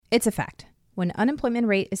It's a fact. When unemployment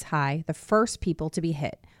rate is high, the first people to be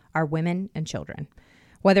hit are women and children.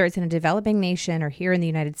 Whether it's in a developing nation or here in the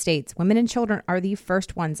United States, women and children are the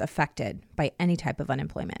first ones affected by any type of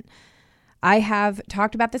unemployment. I have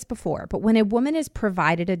talked about this before, but when a woman is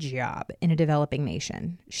provided a job in a developing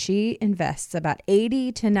nation, she invests about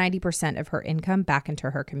 80 to 90% of her income back into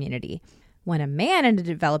her community. When a man in a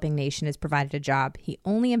developing nation is provided a job, he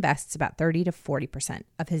only invests about 30 to 40%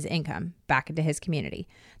 of his income back into his community.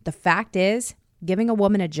 The fact is, giving a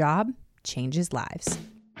woman a job changes lives.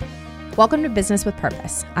 Welcome to Business with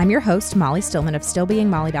Purpose. I'm your host, Molly Stillman of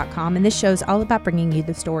StillBeingMolly.com, and this show is all about bringing you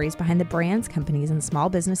the stories behind the brands, companies, and small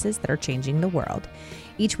businesses that are changing the world.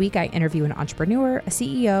 Each week, I interview an entrepreneur, a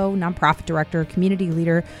CEO, nonprofit director, community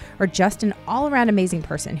leader, or just an all-around amazing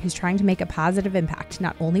person who's trying to make a positive impact,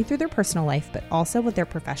 not only through their personal life, but also with their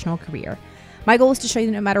professional career. My goal is to show you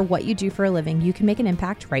that no matter what you do for a living, you can make an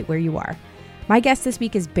impact right where you are. My guest this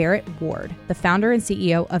week is Barrett Ward, the founder and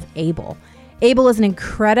CEO of Able. Able is an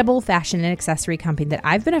incredible fashion and accessory company that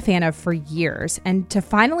I've been a fan of for years, and to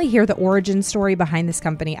finally hear the origin story behind this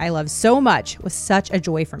company I love so much was such a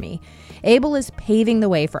joy for me. Able is paving the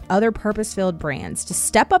way for other purpose-filled brands to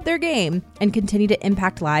step up their game and continue to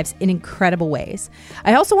impact lives in incredible ways.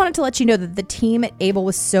 I also wanted to let you know that the team at Able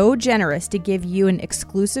was so generous to give you an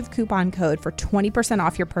exclusive coupon code for 20%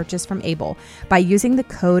 off your purchase from Able by using the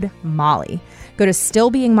code MOLLY. Go to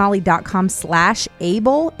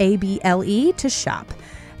stillbeingmolly.com/able, ABLE, to shop.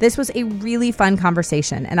 This was a really fun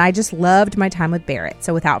conversation, and I just loved my time with Barrett.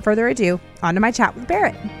 So without further ado, on to my chat with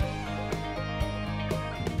Barrett.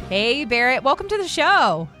 Hey, Barrett, welcome to the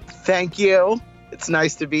show. Thank you. It's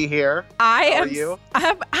nice to be here. How are you?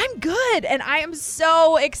 I'm good, and I am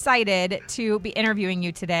so excited to be interviewing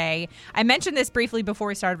you today. I mentioned this briefly before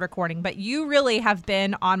we started recording, but you really have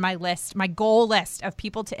been on my list, my goal list of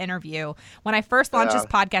people to interview. When I first launched this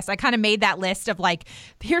podcast, I kind of made that list of like,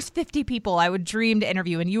 here's 50 people I would dream to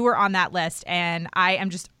interview, and you were on that list, and I am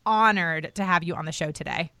just honored to have you on the show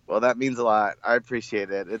today. Well, that means a lot. I appreciate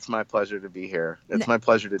it. It's my pleasure to be here. It's my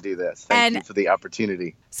pleasure to do this. Thank you for the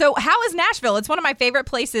opportunity. So how is Nashville? It's one of my favorite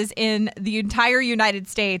places in the entire United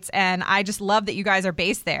States, and I just love that you guys are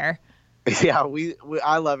based there. Yeah,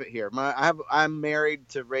 I love it here. I'm married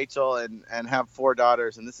to Rachel and have 4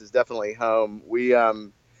 daughters, and this is definitely home. We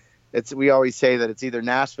always say that it's either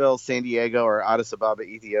Nashville, San Diego, or Addis Ababa,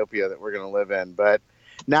 Ethiopia that we're going to live in. But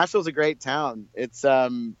Nashville's a great town. It's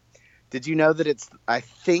did you know that I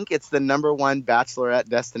think it's the #1 bachelorette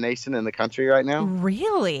destination in the country right now?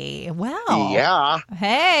 Really? Wow. Yeah.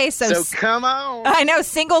 Hey, so come on. I know,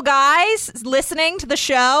 single guys listening to the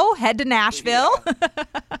show, head to Nashville. Yeah.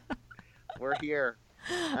 We're here.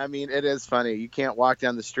 I mean, it is funny. You can't walk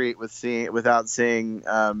down the street without seeing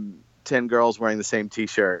 10 girls wearing the same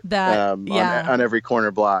T-shirt on every corner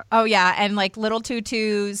block. Oh yeah, and like little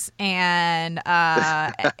tutus, and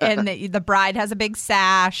the bride has a big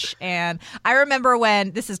sash. And I remember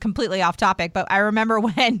when, this is completely off topic, but I remember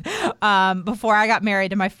when before I got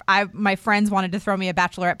married and my friends wanted to throw me a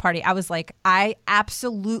bachelorette party, I was like, I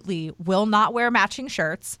absolutely will not wear matching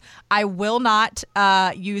shirts. I will not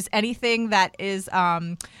use anything that is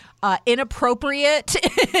inappropriate,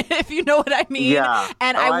 if you know what I mean. Yeah.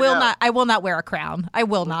 And I will not wear a crown. I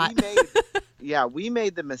will not. We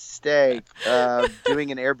made the mistake of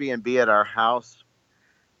doing an Airbnb at our house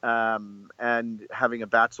and having a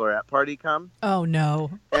bachelorette party come. Oh,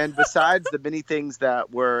 no. And besides the many things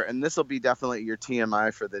that were, and this will be definitely your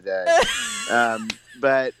TMI for the day,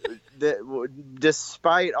 but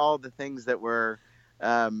despite all the things that were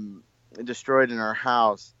destroyed in our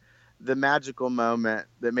house, the magical moment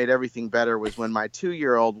that made everything better was when my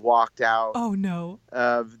 2-year-old walked out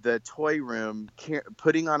of the toy room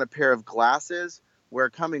putting on a pair of glasses where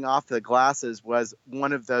coming off the glasses was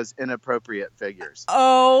one of those inappropriate figures.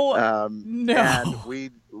 No. And we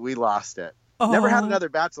lost it. Oh. Never had another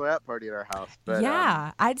bachelorette party at our house. But,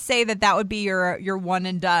 yeah, I'd say that would be your one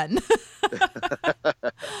and done.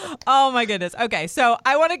 Oh my goodness. Okay, so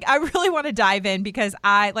I really want to dive in because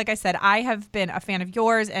like I said, I have been a fan of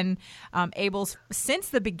yours and Able's since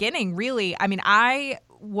the beginning. Really, I mean, I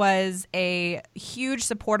was a huge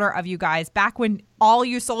supporter of you guys back when all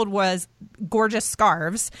you sold was gorgeous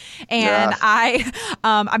scarves. And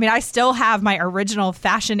I still have my original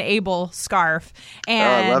Fashion Able scarf.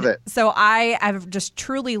 And I love it. So I've just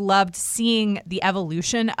truly loved seeing the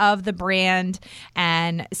evolution of the brand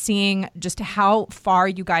and seeing just how far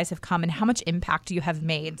you guys have come and how much impact you have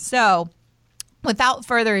made. So without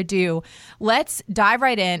further ado, let's dive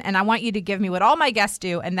right in. And I want you to give me what all my guests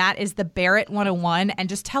do, and that is the Barrett 101. And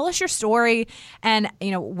just tell us your story and,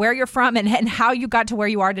 where you're from and how you got to where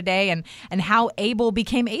you are today and how Able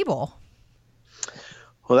became Able.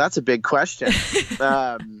 Well, that's a big question.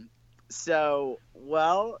 I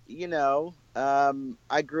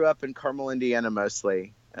grew up in Carmel, Indiana,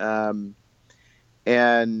 mostly. And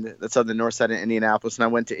that's on the north side of Indianapolis. And I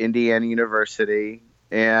went to Indiana University.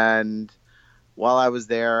 And while I was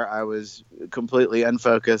there, I was completely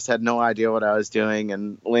unfocused, had no idea what I was doing,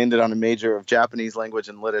 and landed on a major of Japanese language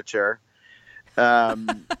and literature,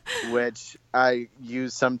 which I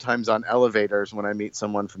use sometimes on elevators when I meet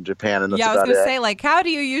someone from Japan. And that's I was going to say, how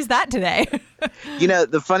do you use that today?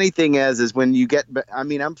 The funny thing is when you get,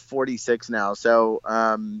 I'm 46 now. So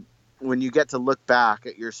when you get to look back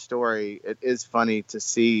at your story, it is funny to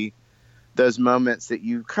see those moments that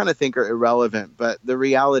you kind of think are irrelevant. But the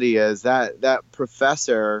reality is that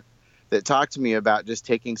professor that talked to me about just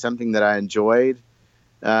taking something that I enjoyed,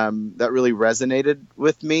 that really resonated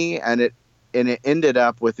with me. And it ended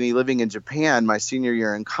up with me living in Japan my senior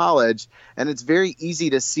year in college. And it's very easy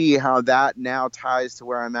to see how that now ties to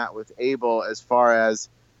where I'm at with Able, as far as,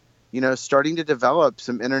 starting to develop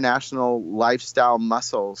some international lifestyle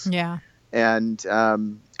muscles. Yeah. And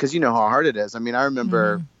because you know how hard it is. I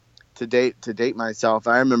remember to date myself,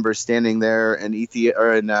 I remember standing there in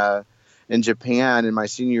in Japan in my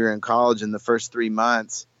senior year in college in the first 3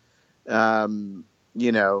 months, crying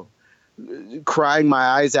my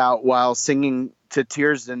eyes out while singing to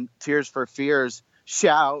Tears for Fears,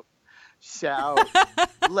 shout,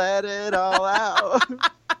 let it all out.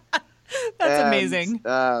 That's amazing.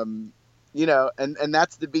 And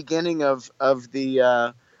that's the beginning of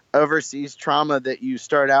the overseas trauma that you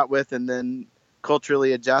start out with and then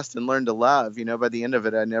culturally adjust and learn to love. By the end of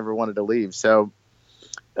it, I never wanted to leave. So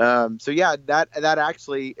that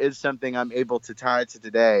actually is something I'm able to tie to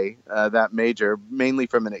today, that major, mainly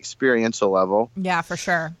from an experiential level. Yeah, for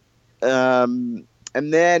sure. And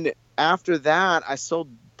then after that, I sold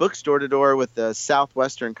bookstore to door with the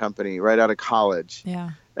Southwestern Company right out of college.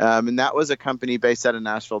 Yeah. And that was a company based out of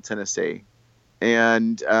Nashville, Tennessee.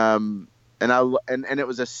 And it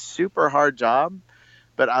was a super hard job,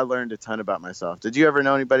 but I learned a ton about myself. Did you ever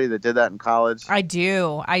know anybody that did that in college? I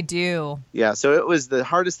do. Yeah. So it was the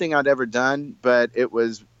hardest thing I'd ever done, but I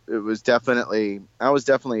was definitely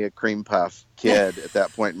a cream puff kid at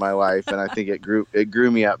that point in my life. And I think it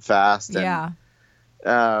grew me up fast. And, yeah.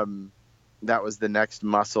 That was the next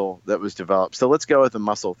muscle that was developed. So let's go with the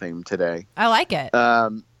muscle theme today. I like it.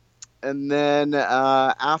 And then,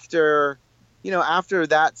 after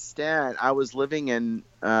that stint, I was living in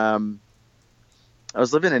Nashville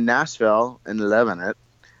and loving it.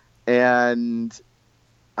 And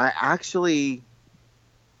I actually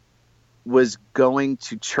was going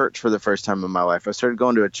to church for the first time in my life. I started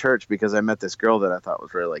going to a church because I met this girl that I thought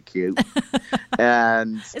was really cute.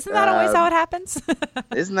 And isn't that always how it happens?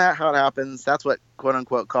 Isn't that how it happens? That's what quote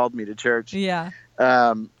unquote called me to church. Yeah.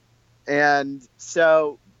 And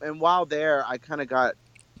while there, I kind of got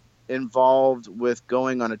involved with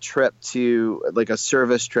going on a trip to a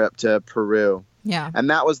service trip to Peru. Yeah.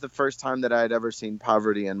 And that was the first time that I had ever seen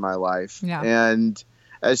poverty in my life. Yeah. And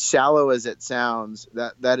as shallow as it sounds,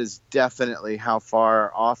 that is definitely how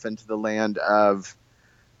far off into the land of,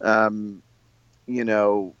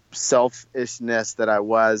 selfishness that I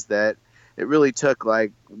was, that it really took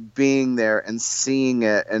being there and seeing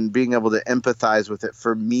it and being able to empathize with it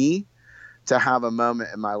for me to have a moment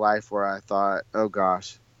in my life where I thought, oh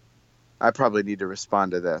gosh, I probably need to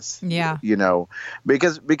respond to this. Yeah.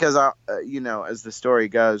 Because I, as the story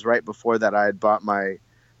goes, right before that, I had bought my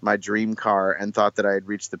dream car and thought that I had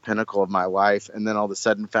reached the pinnacle of my life. And then all of a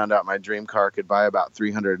sudden found out my dream car could buy about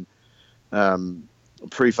 300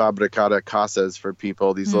 prefabricada casas for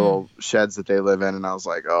people, these little sheds that they live in. And I was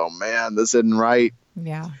like, oh man, this isn't right.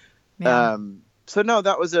 Yeah. So no,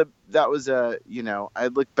 that was I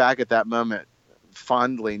look back at that moment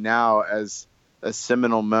fondly now as a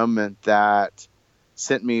seminal moment that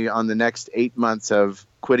sent me on the next 8 months of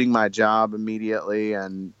quitting my job immediately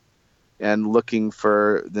and looking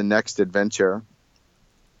for the next adventure.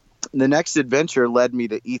 The next adventure led me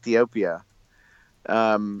to Ethiopia.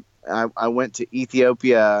 I went to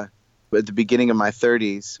Ethiopia at the beginning of my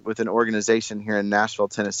 30s with an organization here in Nashville,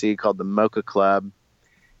 Tennessee called the Mocha Club.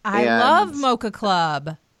 I love Mocha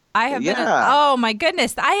Club. I have been. Oh my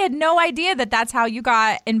goodness! I had no idea that that's how you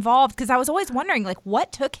got involved, because I was always wondering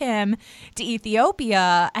what took him to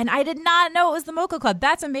Ethiopia, and I did not know it was the Mocha Club.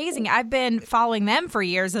 That's amazing. I've been following them for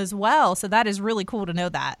years as well, so that is really cool to know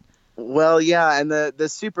that. Well, yeah, and the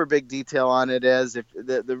super big detail on it is, if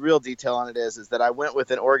the real detail on it is that I went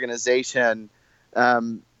with an organization,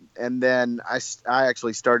 um, and then I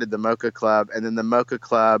actually started the Mocha Club, and then the Mocha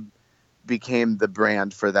Club became the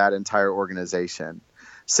brand for that entire organization. That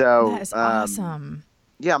So, is awesome.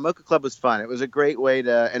 yeah, Mocha Club was fun. It was a great way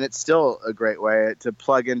to, and it's still a great way to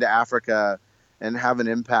plug into Africa and have an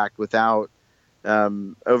impact without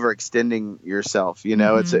overextending yourself. You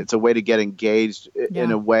know, Mm-hmm. it's a way to get engaged in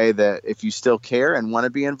Yeah. a way that if you still care and want to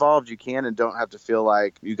be involved, you can, and don't have to feel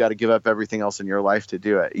like you got to give up everything else in your life to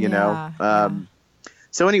do it. You know. Yeah. Yeah.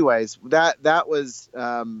 So, anyways, that was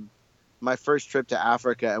my first trip to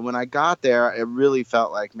Africa, and when I got there, it really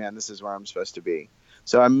felt like, man, this is where I'm supposed to be.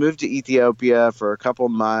 So I moved to Ethiopia for a couple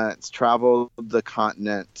months, traveled the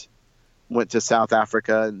continent, went to South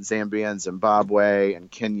Africa and Zambia and Zimbabwe and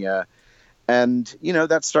Kenya. And,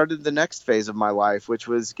 that started the next phase of my life, which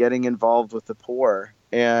was getting involved with the poor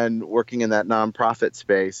and working in that nonprofit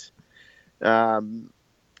space. And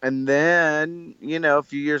then, a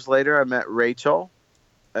few years later, I met Rachel,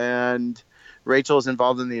 and Rachel is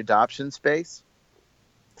involved in the adoption space.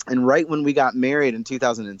 And right when we got married in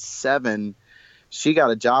 2007, she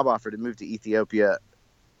got a job offer to move to Ethiopia.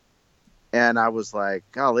 And I was like,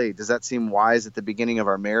 golly, does that seem wise at the beginning of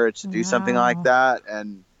our marriage to do something like Wow. that?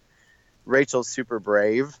 And Rachel's super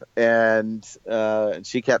brave, and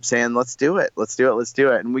she kept saying, let's do it. Let's do it. Let's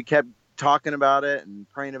do it. And we kept talking about it and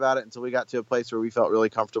praying about it until we got to a place where we felt really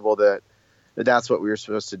comfortable that that's what we were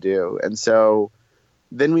supposed to do. And so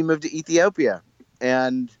then we moved to Ethiopia,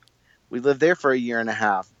 and we lived there for a year and a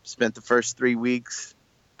half, spent the first 3 weeks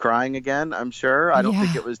crying again, I'm sure. I don't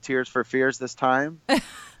think Yeah. it was tears for fears this time.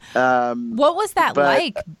 What was that But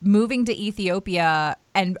like, moving to Ethiopia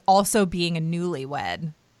and also being a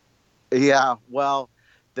newlywed? yeah, well,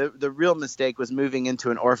 the real mistake was moving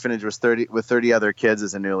into an orphanage with 30 other kids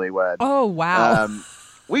as a newlywed. Oh, wow.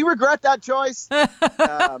 We regret that choice.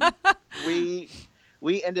 um,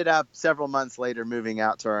 we ended up several months later moving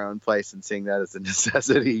out to our own place and seeing that as a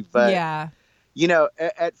necessity. But Yeah.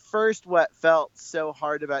 at first, what felt so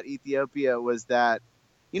hard about Ethiopia was that,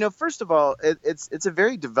 first of all, it's a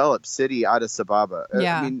very developed city, Addis Ababa.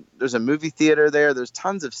 Yeah. I mean, there's a movie theater there. There's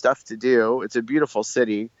tons of stuff to do. It's a beautiful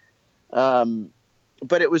city.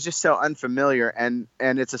 But it was just so unfamiliar, and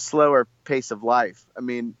it's a slower pace of life. I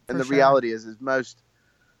mean, and For the sure. reality is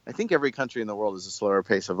I think every country in the world is a slower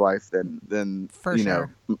pace of life than For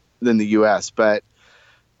sure. than the U.S. But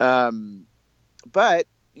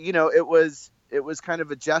it was kind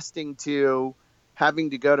of adjusting to having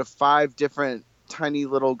to go to 5 different tiny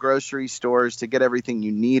little grocery stores to get everything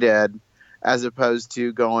you needed, as opposed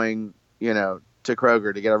to going, to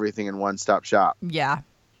Kroger to get everything in one-stop shop. Yeah.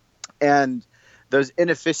 And those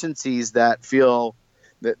inefficiencies that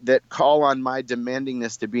call on my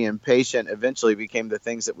demandingness to be impatient eventually became the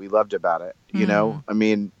things that we loved about it. I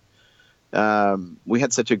mean, we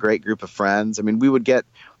had such a great group of friends. I mean,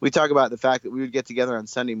 we talk about the fact that we would get together on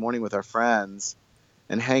Sunday morning with our friends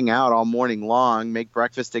and hang out all morning long, make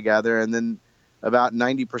breakfast together. And then about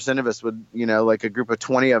 90% of us would, like a group of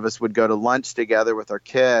 20 of us would go to lunch together with our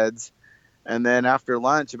kids. And then after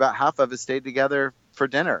lunch, about half of us stayed together for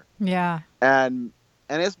dinner. Yeah. And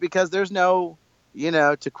it's because there's no,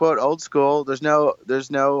 to quote old school, there's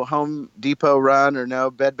no Home Depot run or no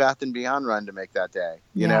Bed Bath and Beyond run to make that day,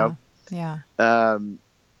 know? Yeah.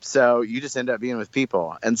 So you just end up being with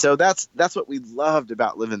people. And so that's what we loved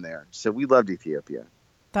about living there. So we loved Ethiopia.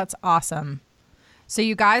 That's awesome. So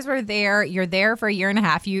you guys were there. You're there for a year and a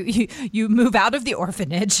half. You move out of the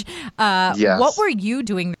orphanage. Yes. What were you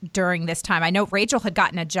doing during this time? I know Rachel had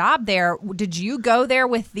gotten a job there. Did you go there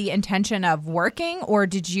with the intention of working, or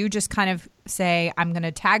did you just kind of say, I'm going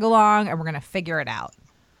to tag along and we're going to figure it out?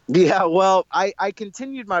 Yeah, well, I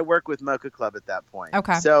continued my work with Mocha Club at that point.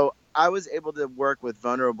 Okay. So I was able to work with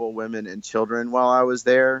vulnerable women and children while I was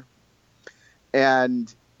there.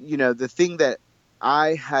 And, the thing that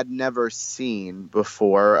I had never seen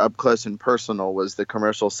before up close and personal was the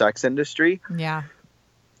commercial sex industry. Yeah.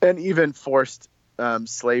 And even forced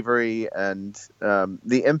slavery and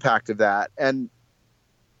the impact of that. And,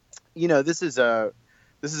 this is a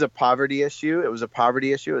poverty issue. It was a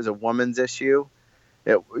poverty issue. It was a woman's issue.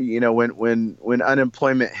 When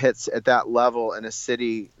unemployment hits at that level in a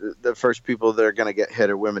city, the first people that are going to get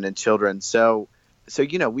hit are women and children. So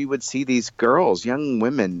we would see these girls, young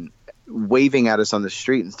women, waving at us on the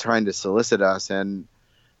street and trying to solicit us. And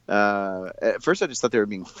at first I just thought they were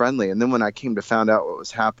being friendly. And then when I came to find out what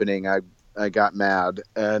was happening, I got mad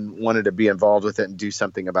and wanted to be involved with it and do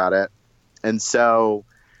something about it. And so,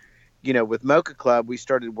 with Mocha Club, we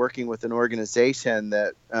started working with an organization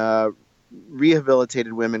that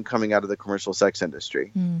rehabilitated women coming out of the commercial sex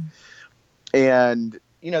industry. And,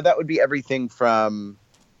 that would be everything from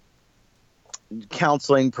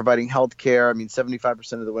counseling, providing health care. I mean,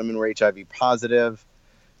 75% of the women were HIV positive.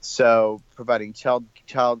 So providing child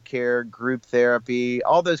care, group therapy,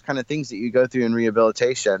 all those kind of things that you go through in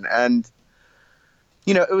rehabilitation. And,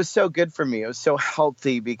 it was so good for me. It was so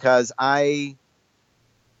healthy because I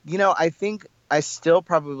think I still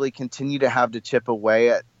probably continue to have to chip away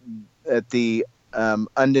at the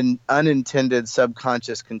unintended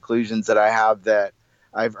subconscious conclusions that I have that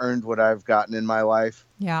I've earned what I've gotten in my life.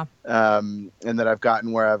 Yeah. And that I've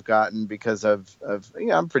gotten where I've gotten because of I'm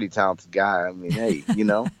a pretty talented guy. I mean, hey,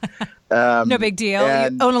 no big deal.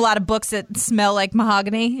 You own a lot of books that smell like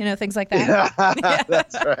mahogany, things like that.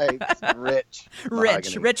 That's right.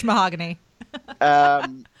 Rich mahogany.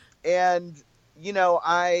 And,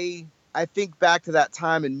 I think back to that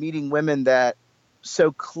time and meeting women that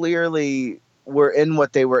so clearly were in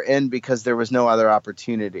what they were in because there was no other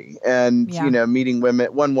opportunity. And, meeting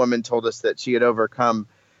women, one woman told us that she had overcome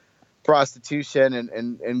prostitution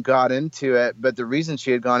and got into it. But the reason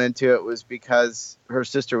she had gone into it was because her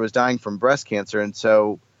sister was dying from breast cancer. And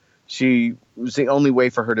so she was the only way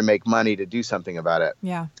for her to make money to do something about it.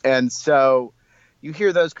 Yeah. And so you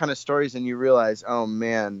hear those kind of stories and you realize, oh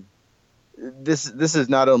man, this is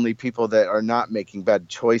not only people that are not making bad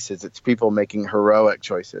choices, it's people making heroic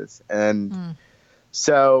choices. And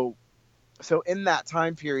so in that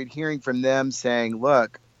time period, hearing from them saying,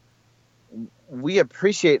 look, we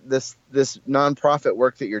appreciate this nonprofit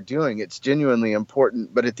work that you're doing. It's genuinely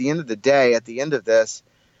important. But at the end of the day, at the end of this,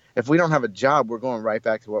 if we don't have a job, we're going right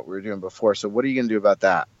back to what we were doing before. So what are you going to do about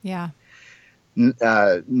that? Yeah.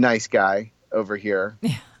 Nice guy over here.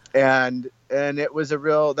 Yeah. And it was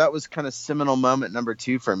that was kind of seminal moment number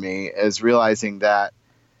 2 for me, is realizing that,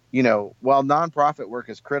 while nonprofit work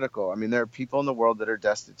is critical, I mean, there are people in the world that are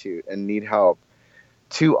destitute and need help.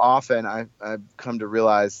 Too often I've come to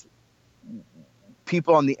realize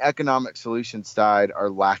people on the economic solution side are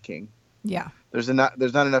lacking. Yeah. There's not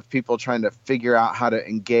enough people trying to figure out how to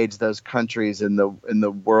engage those countries in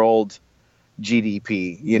the world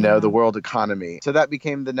GDP, the world economy. So that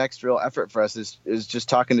became the next real effort for us is just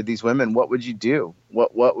talking to these women. What would you do?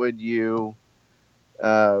 What would you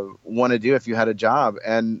want to do if you had a job?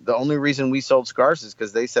 And the only reason we sold scarves is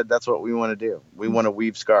because they said that's what we want to do. We want to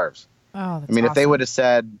weave scarves. Oh, that's awesome. If they would have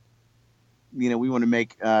said, we want to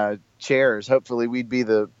make chairs, hopefully we'd be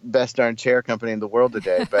the best darn chair company in the world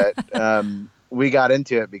today. But we got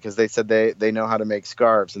into it because they said they know how to make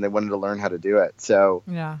scarves and they wanted to learn how to do it. So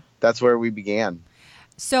yeah. That's where we began.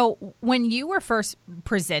 So when you were first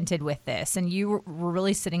presented with this and you were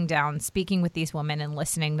really sitting down, speaking with these women and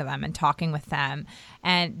listening to them and talking with them,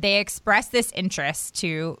 and they expressed this interest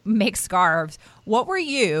to make scarves, what were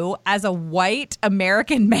you, as a white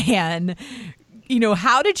American man,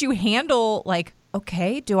 how did you handle,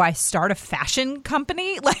 okay, do I start a fashion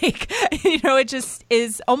company? It just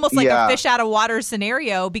is almost like a fish out of water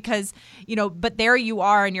scenario because, but there you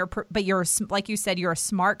are and you're, like you said, you're a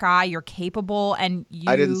smart guy, you're capable, and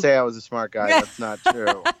I didn't say I was a smart guy. That's not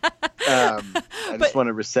true. I just want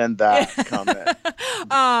to rescind that comment.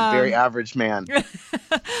 Very average man.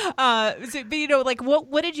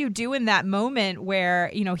 What did you do in that moment where,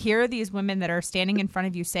 here are these women that are standing in front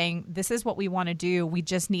of you saying, this is what we want to do. We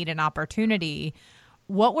just need an opportunity.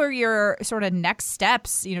 What were your sort of next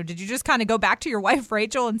steps? Did you just kind of go back to your wife,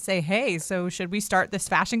 Rachel, and say, hey, so should we start this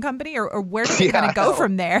fashion company, or where did it kind of go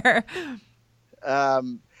from there?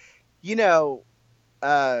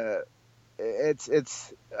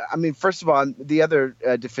 First of all, the other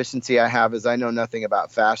deficiency I have is I know nothing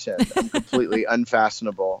about fashion. I'm completely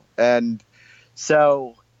unfashionable. And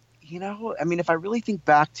so, if I really think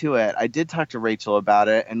back to it, I did talk to Rachel about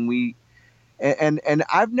it, and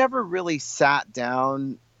I've never really sat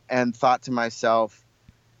down and thought to myself,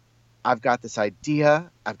 I've got this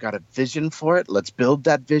idea. I've got a vision for it. Let's build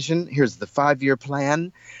that vision. Here's the 5-year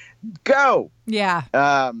plan. Go. Yeah.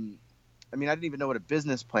 I didn't even know what a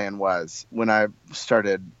business plan was when I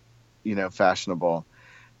started, fashionable.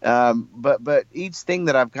 But each thing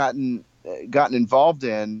that I've gotten involved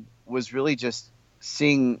in was really just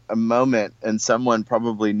seeing a moment and someone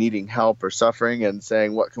probably needing help or suffering and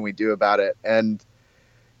saying, what can we do about it? And,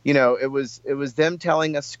 it was them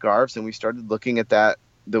telling us scarves, and we started looking at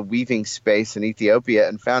the weaving space in Ethiopia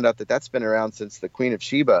and found out that that's been around since the Queen of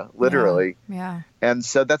Sheba, literally. Yeah. And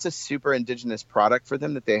so that's a super indigenous product for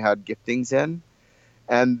them that they had giftings in.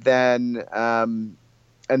 And then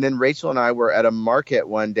Rachel and I were at a market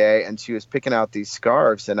one day and she was picking out these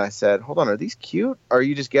scarves. And I said, hold on, are these cute? Or are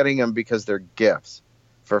you just getting them because they're gifts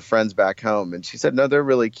for friends back home. And she said, no, they're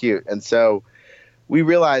really cute. And so we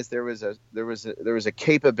realized there was a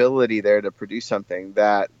capability there to produce something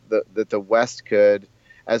that the West could,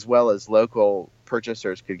 as well as local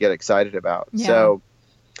purchasers, could get excited about. Yeah. So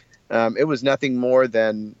it was nothing more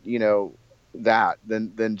than, than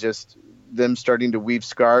just them starting to weave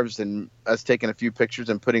scarves and us taking a few pictures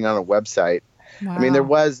and putting on a website. Wow. I mean,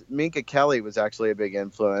 Minka Kelly was actually a big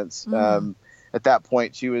influence. At that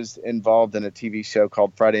point, she was involved in a TV show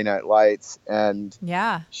called Friday Night Lights, and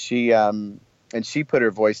she put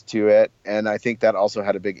her voice to it. And I think that also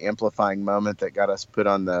had a big amplifying moment that got us put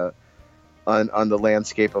on the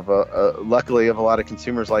landscape of luckily of a lot of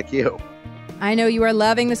consumers like you. I know you are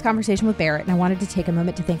loving this conversation with Barrett, and I wanted to take a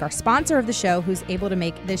moment to thank our sponsor of the show who's able to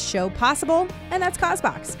make this show possible, and that's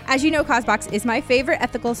CauseBox. As you know, CauseBox is my favorite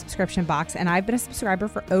ethical subscription box, and I've been a subscriber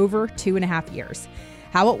for over 2.5 years.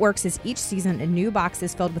 How it works is each season a new box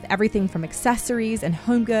is filled with everything from accessories and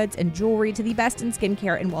home goods and jewelry to the best in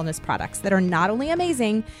skincare and wellness products that are not only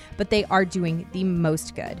amazing, but they are doing the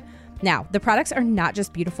most good. Now, the products are not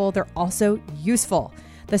just beautiful, they're also useful.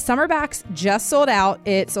 The summer box just sold out.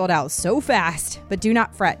 It sold out so fast, but do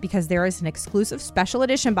not fret because there is an exclusive special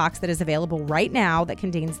edition box that is available right now that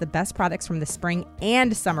contains the best products from the spring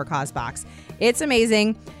and summer CauseBox. It's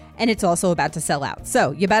amazing, and it's also about to sell out.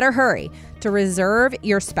 So you better hurry. To reserve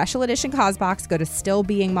your special edition CauseBox, go to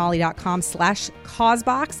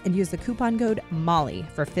stillbeingmolly.com/CauseBox and use the coupon code MOLLY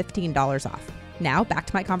for $15 off. Now back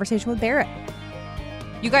to my conversation with Barrett.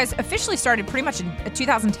 You guys officially started pretty much in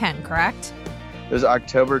 2010, correct? It was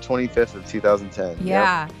October 25th of 2010.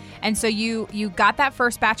 Yeah. Yep. And so you got that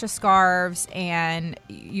first batch of scarves, and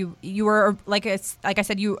you were like I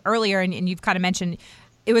said you earlier, and you've kind of mentioned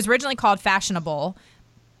it was originally called Fashionable,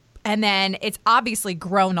 and then it's obviously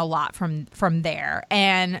grown a lot from there.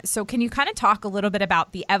 And so can you kind of talk a little bit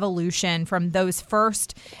about the evolution from those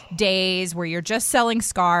first days where you're just selling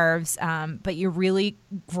scarves, but you're really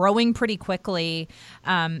growing pretty quickly.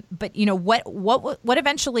 But what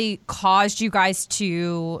eventually caused you guys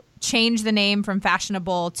to change the name from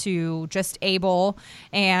Fashionable to just Able?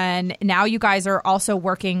 And now you guys are also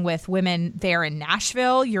working with women there in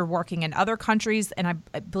Nashville. You're working in other countries, and I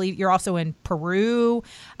believe you're also in Peru.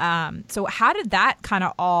 So how did that kind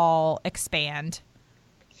of all expand?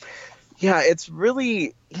 Yeah, it's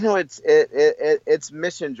really, it's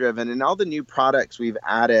mission driven, and all the new products we've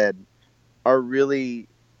added are really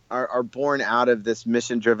are born out of this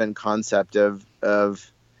mission driven concept of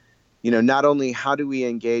not only how do we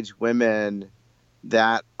engage women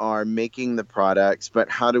that are making the products, but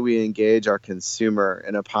how do we engage our consumer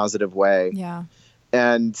in a positive way? Yeah.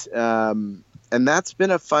 And that's been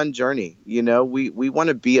a fun journey. We want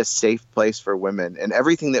to be a safe place for women in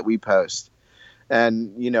everything that we post.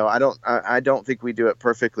 And, I don't think we do it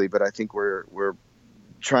perfectly, but I think we're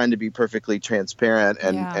trying to be perfectly transparent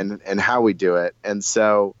and how we do it. And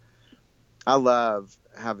so I love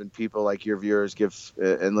having people like your viewers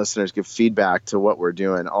and listeners give feedback to what we're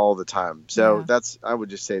doing all the time. So I would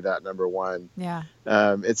just say that number one. Yeah.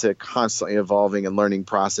 It's a constantly evolving and learning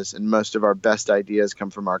process, and most of our best ideas come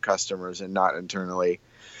from our customers and not internally.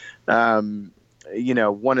 One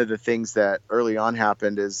of the things that early on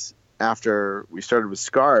happened is after we started with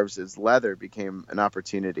scarves is leather became an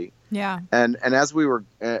opportunity. Yeah. And as we were,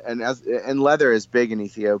 and leather is big in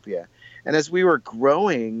Ethiopia. And as we were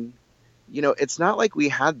growing, it's not like we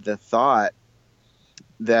had the thought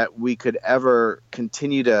that we could ever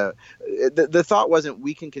continue to, the thought wasn't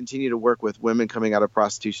we can continue to work with women coming out of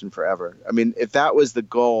prostitution forever. I mean, if that was the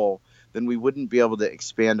goal, then we wouldn't be able to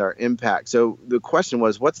expand our impact. So the question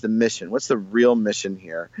was, what's the mission? What's the real mission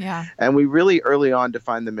here? Yeah. And we really early on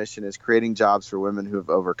defined the mission as creating jobs for women who have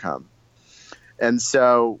overcome. And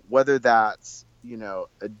so whether that's,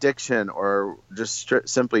 addiction or just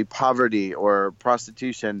simply poverty or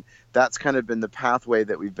prostitution, that's kind of been the pathway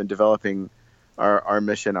that we've been developing our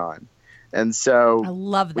mission on. And so I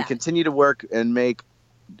love that. We continue to work and make,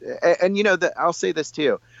 and I'll say this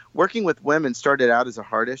too, working with women started out as a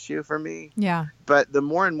hard issue for me. Yeah. But the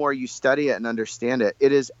more and more you study it and understand it,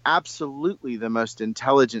 it is absolutely the most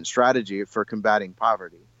intelligent strategy for combating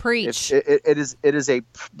poverty. Preach.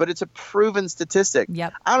 But it's a proven statistic.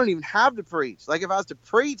 Yep. I don't even have to preach. Like if I was to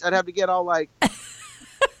preach, I'd have to get all like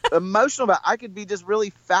emotional about it. I could be just really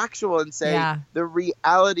factual and say the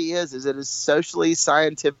reality is it is socially,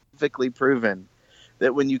 scientifically proven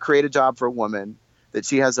that when you create a job for a woman, that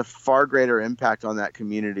she has a far greater impact on that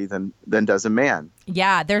community than does a man.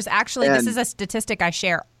 Yeah, there's actually, this is a statistic I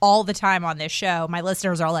share all the time on this show. My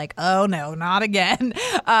listeners are like, oh no, not again.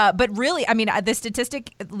 But really, I mean, the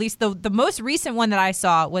statistic, at least the most recent one that I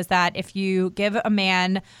saw was that if you give a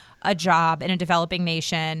man a job in a developing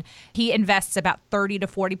nation, he invests about 30 to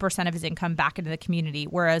 40% of his income back into the community,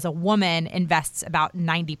 whereas a woman invests about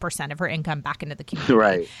 90% of her income back into the community.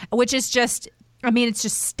 Right. Which is just, I mean, it's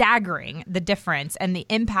just staggering, the difference and the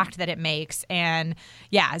impact that it makes. And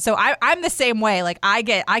yeah, so I'm the same way. Like I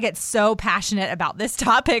get so passionate about this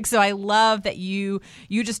topic. So I love that you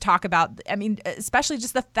just talk about, I mean, especially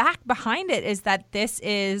just the fact behind it is that this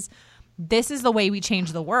is the way we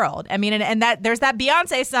change the world. I mean, and that there's that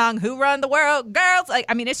Beyonce song, "Who Run the World, Girls?" Like,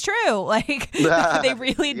 I mean, it's true. Like they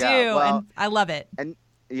really do. Well, and I love it. And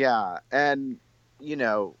you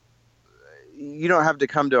know, you don't have to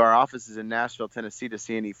come to our offices in Nashville, Tennessee to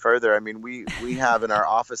see any further. I mean, we have in our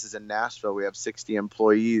offices in Nashville, we have 60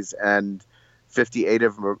 employees and 58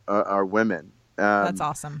 of them are women. That's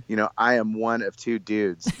awesome. You know, I am one of two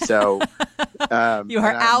dudes. So you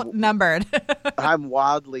are outnumbered. I'm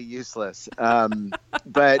wildly useless.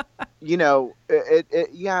 But, you know,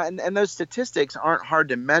 and those statistics aren't hard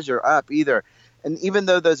to measure up either. And even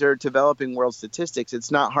though those are developing world statistics,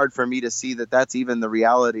 it's not hard for me to see that that's even the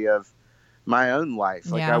reality of my own life.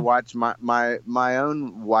 Like I watch my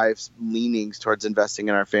own wife's leanings towards investing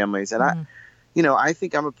in our families. And I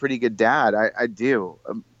think I'm a pretty good dad. I do.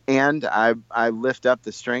 And I lift up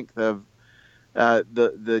the strength of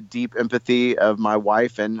the deep empathy of my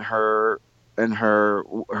wife and her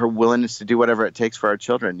willingness to do whatever it takes for our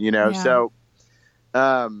children, you know?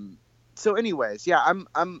 Yeah. So anyways,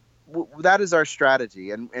 that is our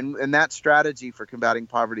strategy. And that strategy for combating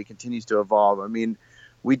poverty continues to evolve. I mean,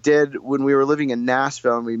 we did when we were living in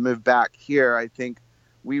Nashville and we moved back here. I think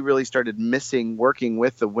we really started missing working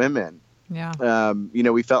with the women. Yeah. You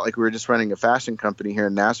know, we felt like we were just running a fashion company here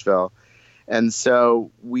in Nashville. And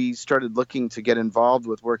so we started looking to get involved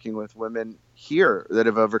with working with women here that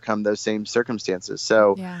have overcome those same circumstances.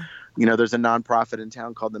 So, you know, there's a nonprofit in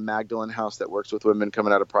town called the Magdalene House that works with women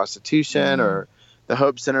coming out of prostitution, or the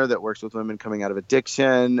Hope Center that works with women coming out of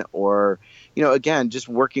addiction, or, you know, again, just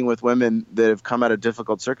working with women that have come out of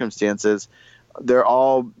difficult circumstances. That's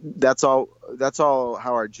all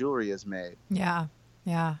how our jewelry is made. Yeah.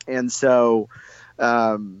 Yeah. And so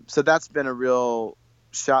that's been a real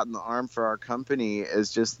shot in the arm for our company,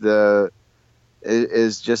 is just the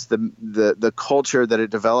culture that it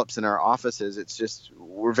develops in our offices. It's just,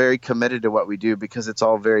 we're very committed to what we do because it's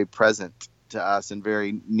all very present to us and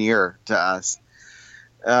very near to us.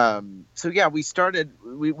 So yeah, we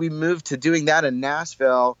moved to doing that in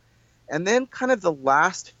Nashville. And then kind of the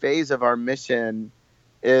last phase of our mission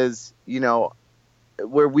is, you know,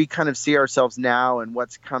 where we kind of see ourselves now and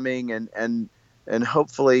what's coming, and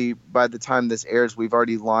hopefully by the time this airs, we've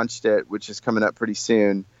already launched it, which is coming up pretty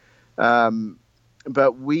soon.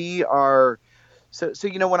 But we are, so,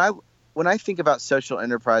 you know, when I think about social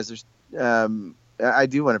enterprise, there's, I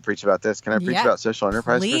do want to preach about this. Can I preach about social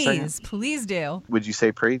enterprise for a second? Please do. Would you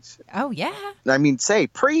say preach? Oh, yeah. I mean, say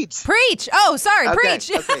preach. Preach. Oh, sorry. Okay.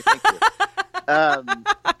 Preach. Okay, thank you.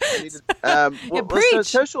 Preach. So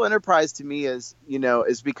social enterprise to me is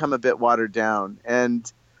become a bit watered down.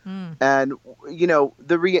 And you know,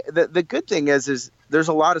 the good thing is there's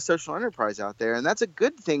a lot of social enterprise out there. And that's a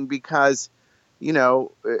good thing because, you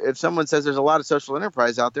know, if someone says there's a lot of social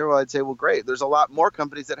enterprise out there, well, I'd say, well, great. There's a lot more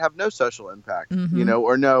companies that have no social impact, you know,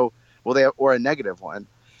 or a negative one.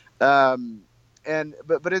 But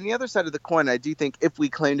on the other side of the coin, I do think if we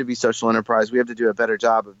claim to be social enterprise, we have to do a better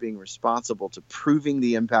job of being responsible to proving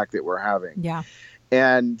the impact that we're having. Yeah.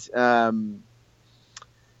 And,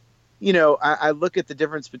 you know, I look at the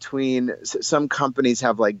difference between some companies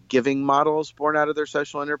have like giving models born out of their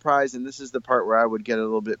social enterprise. And this is the part where I would get a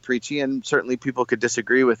little bit preachy, and certainly people could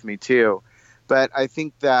disagree with me too. But I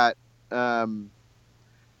think that, you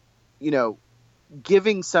know,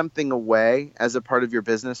 giving something away as a part of your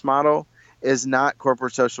business model is not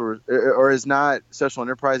corporate social or is not social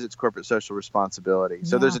enterprise. It's corporate social responsibility. Yeah.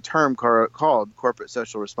 So there's a term called corporate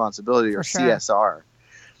social responsibility, or CSR.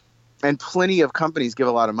 And plenty of companies give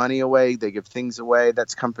a lot of money away. They give things away.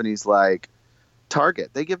 That's companies like Target.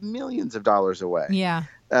 They give millions of dollars away. Yeah.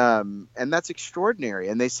 And that's extraordinary.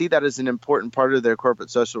 And they see that as an important part of their corporate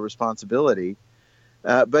social responsibility.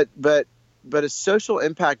 But a social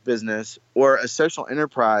impact business or a social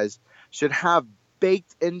enterprise should have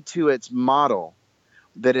baked into its model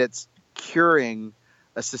that it's curing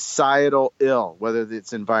a societal ill, whether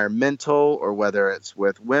it's environmental or whether it's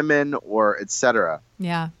with women or et cetera.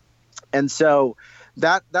 Yeah. And so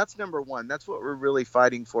that's number one. That's what we're really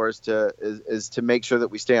fighting for, is to make sure that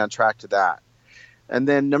we stay on track to that. And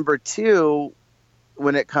then number two,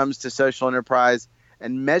 when it comes to social enterprise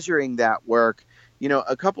and measuring that work, you know,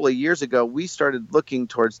 a couple of years ago, we started looking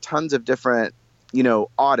towards tons of different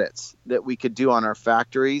audits that we could do on our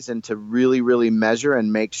factories, and to really, really measure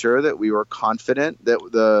and make sure that we were confident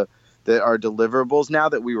that our deliverables, now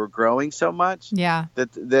that we were growing so much, that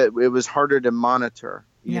it was harder to monitor,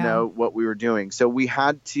 what we were doing. So we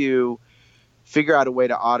had to figure out a way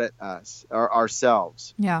to audit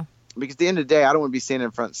ourselves. Yeah. Because at the end of the day, I don't want to be standing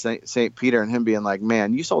in front of St. Peter and him being like,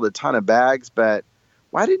 man, you sold a ton of bags, but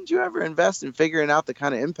why didn't you ever invest in figuring out the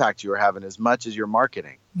kind of impact you were having as much as your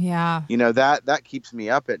marketing? Yeah. That keeps me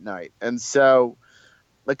up at night. And so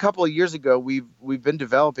a couple of years ago, we've been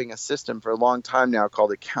developing a system for a long time now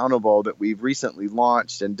called Accountable, that we've recently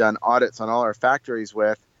launched and done audits on all our factories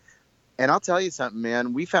with. And I'll tell you something,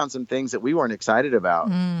 man, we found some things that we weren't excited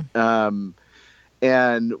about.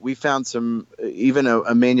 And we found even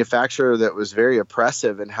a manufacturer that was very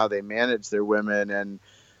oppressive in how they managed their women. And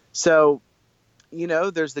so,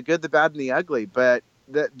 there's the good, the bad, and the ugly. But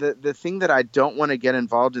the thing that I don't want to get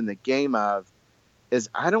involved in the game of is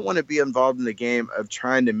I don't want to be involved in the game of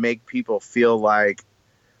trying to make people feel like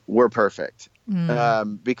we're perfect,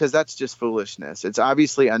 because that's just foolishness. It's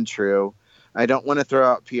obviously untrue. I don't want to throw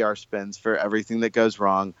out PR spins for everything that goes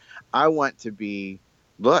wrong. I want to be,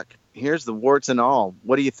 look, here's the warts and all.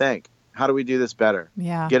 What do you think? How do we do this better?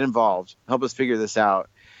 Yeah. Get involved. Help us figure this out.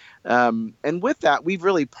 And with that, we've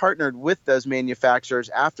really partnered with those manufacturers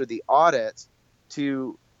after the audits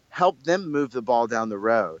to help them move the ball down the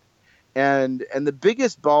road. And the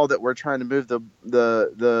biggest ball that we're trying to move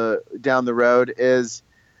the down the road is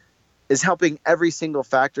helping every single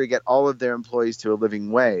factory get all of their employees to a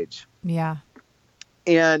living wage. Yeah.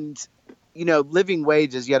 And living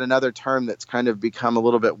wage is yet another term that's kind of become a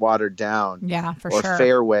little bit watered down. Yeah, for or sure.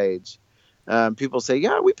 Fair wage. People say,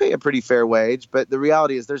 yeah, we pay a pretty fair wage, but the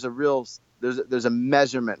reality is there's a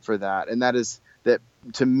measurement for that, and that is that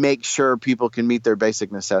to make sure people can meet their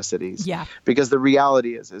basic necessities. Yeah. Because the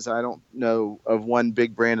reality is I don't know of one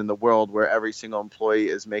big brand in the world where every single employee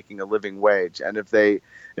is making a living wage, and if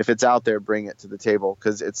it's out there, bring it to the table,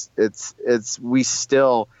 because we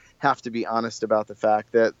still have to be honest about the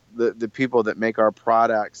fact that the people that make our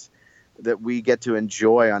products that we get to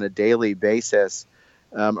enjoy on a daily basis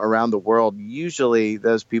around the world, usually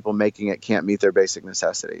those people making it can't meet their basic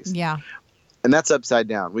necessities. Yeah. And that's upside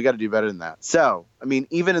down. We got to do better than that. So,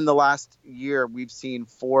 even in the last year, we've seen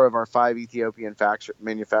 4 of our 5 Ethiopian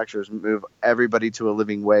manufacturers move everybody to a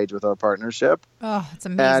living wage with our partnership. Oh, it's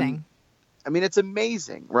amazing. And, it's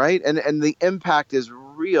amazing, right? And the impact is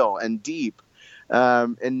real and deep.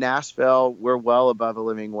 In Nashville, we're well above a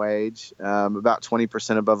living wage, about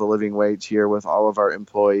 20% above a living wage here with all of our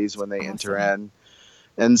employees when they enter in.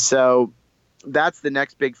 And so that's the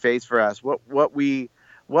next big phase for us. What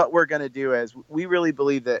we're going to do is we really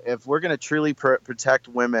believe that if we're going to truly protect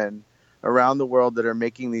women around the world that are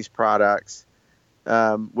making these products,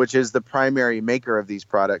 which is the primary maker of these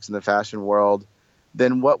products in the fashion world,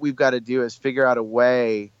 then what we've got to do is figure out a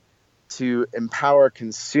way to empower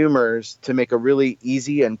consumers to make a really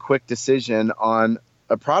easy and quick decision on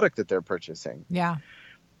a product that they're purchasing. Yeah.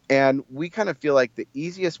 And we kind of feel like the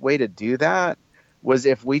easiest way to do that was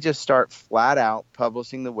if we just start flat out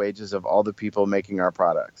publishing the wages of all the people making our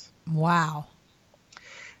products. Wow.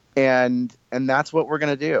 And that's what we're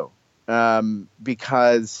going to do.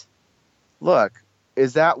 Because look,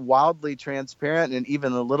 is that wildly transparent and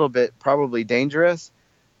even a little bit probably dangerous?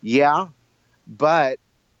 Yeah. But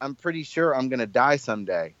I'm pretty sure I'm going to die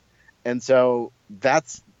someday. And so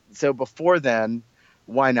before then,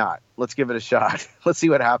 why not? Let's give it a shot. Let's see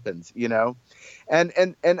what happens, And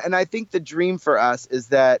I think the dream for us is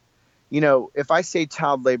that, if I say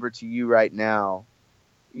child labor to you right now,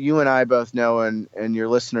 you and I both know, and your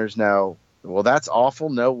listeners know, well, that's awful.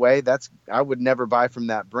 No way. I would never buy from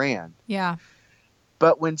that brand. Yeah.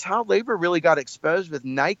 But when child labor really got exposed with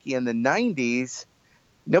Nike in the 90s,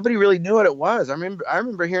 nobody really knew what it was. I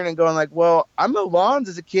remember hearing it going like, well, I mowed lawns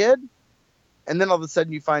as a kid. And then all of a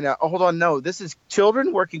sudden you find out, oh, hold on, no, this is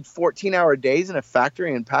children working 14-hour days in a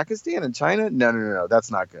factory in Pakistan and China? No,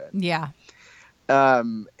 that's not good. Yeah.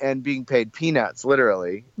 And being paid peanuts,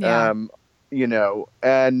 literally. Yeah.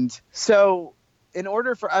 And so in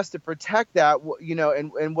order for us to protect that,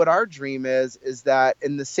 and what our dream is that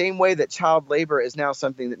in the same way that child labor is now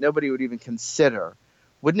something that nobody would even consider,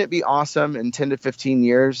 wouldn't it be awesome in 10 to 15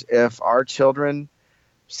 years if our children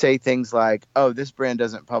say things like, oh, this brand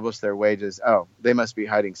doesn't publish their wages. Oh, they must be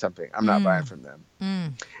hiding something. I'm not buying from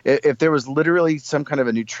them. If there was literally some kind of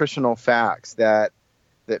a nutritional facts that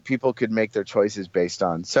people could make their choices based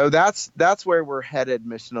on. So that's where we're headed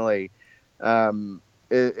missionally,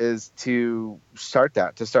 is to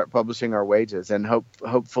start publishing our wages and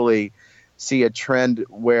hopefully see a trend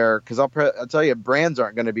where, because I'll tell you, brands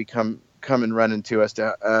aren't going to become come and running to us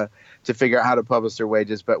to figure out how to publish their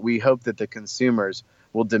wages, but we hope that the consumers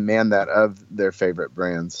will demand that of their favorite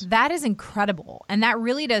brands. That is incredible. And that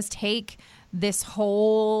really does take this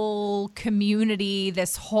whole community,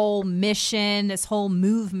 this whole mission, this whole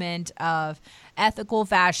movement of ethical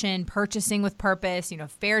fashion, purchasing with purpose,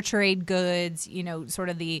 fair trade goods, sort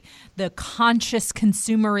of the conscious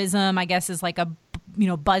consumerism, I guess, is like a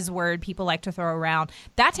buzzword people like to throw around.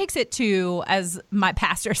 That takes it to, as my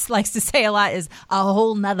pastor likes to say a lot, is a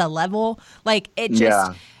whole nother level. Like it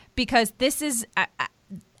just, because this is,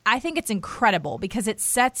 I think it's incredible because it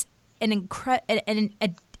sets an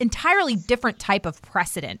entirely different type of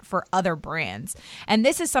precedent for other brands. And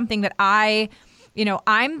this is something that I'm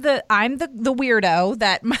the weirdo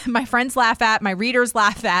that my friends laugh at, my readers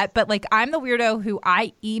laugh at, but like I'm the weirdo who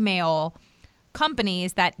I email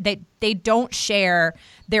companies that they don't share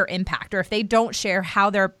their impact, or if they don't share how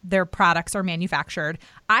their products are manufactured,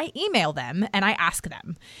 I email them and I ask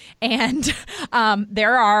them. And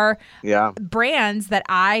there are brands that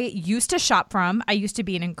I used to shop from, I used to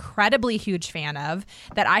be an incredibly huge fan of,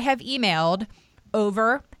 that I have emailed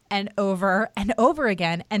over and over and over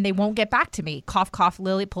again, and they won't get back to me. Cough, cough,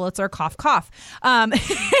 Lilly Pulitzer, cough, cough. And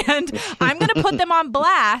I'm going to put them on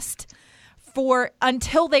blast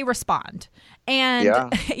until they respond. And,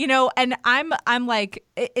 and I'm like,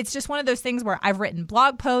 it's just one of those things where I've written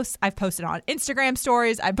blog posts, I've posted on Instagram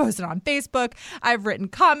stories, I've posted on Facebook, I've written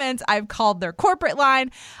comments, I've called their corporate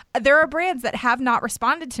line. There are brands that have not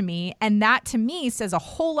responded to me. And that to me says a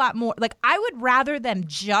whole lot more. Like I would rather them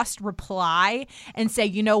just reply and say,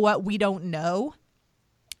 you know what, we don't know,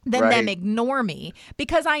 than them ignore me,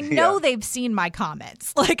 because I know they've seen my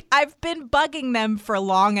comments. Like I've been bugging them for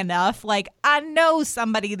long enough. Like I know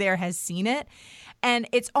somebody there has seen it, and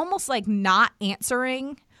it's almost like not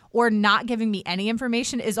answering or not giving me any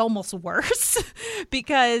information is almost worse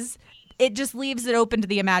because it just leaves it open to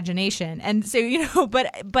the imagination. And so,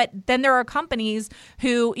 but then there are companies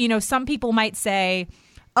who, some people might say,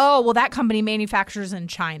 oh, well, that company manufactures in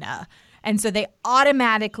China. And so they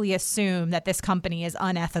automatically assume that this company is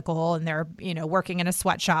unethical and they're, working in a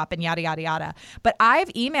sweatshop and yada, yada, yada. But I've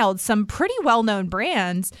emailed some pretty well-known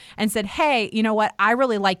brands and said, hey, you know what? I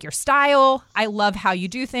really like your style. I love how you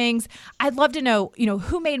do things. I'd love to know,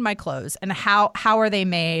 who made my clothes and how are they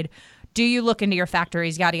made? Do you look into your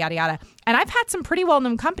factories, yada, yada, yada. And I've had some pretty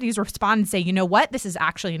well-known companies respond and say, you know what, this is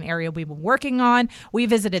actually an area we've been working on. We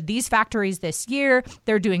visited these factories this year.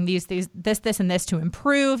 They're doing this, and this to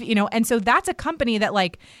improve, And so that's a company that,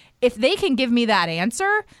 like, if they can give me that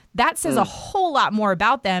answer, that says a whole lot more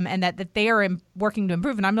about them and that they are working to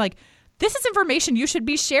improve. And I'm like, this is information you should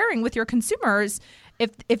be sharing with your consumers.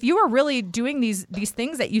 If you are really doing these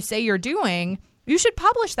things that you say you're doing, you should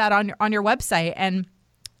publish that on your website. And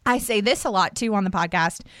I say this a lot, too, on the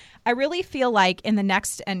podcast. I really feel like in the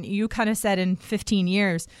next, and you kind of said in 15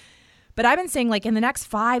 years, but I've been saying like in the next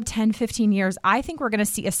 5, 10, 15 years, I think we're going to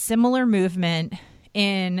see a similar movement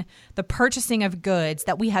in the purchasing of goods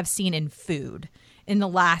that we have seen in food in the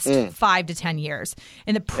last 5 to 10 years.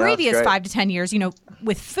 In the previous 5 to 10 years,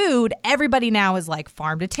 with food, everybody now is like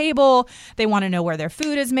farm to table. They want to know where their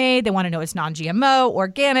food is made. They want to know it's non-GMO,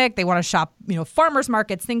 organic. They want to shop, farmers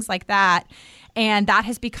markets, things like that. And that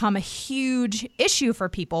has become a huge issue for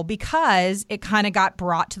people because it kind of got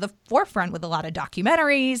brought to the forefront with a lot of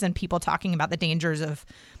documentaries and people talking about the dangers of,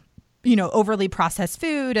 overly processed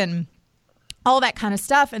food and all that kind of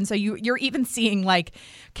stuff. And so you're even seeing like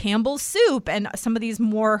Campbell's Soup and some of these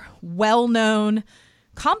more well-known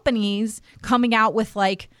companies coming out with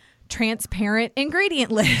like transparent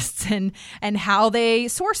ingredient lists and how they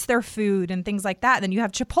source their food and things like that. And then you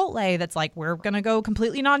have Chipotle that's like, we're going to go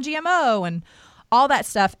completely non-GMO and all that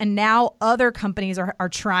stuff. And now other companies are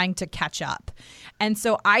trying to catch up. And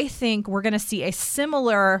so I think we're going to see a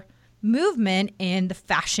similar movement in the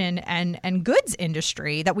fashion and goods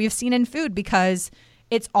industry that we've seen in food because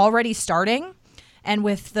it's already starting. And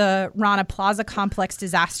with the Rana Plaza complex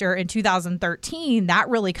disaster in 2013, that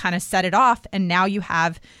really kind of set it off. And now you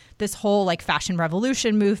have this whole like fashion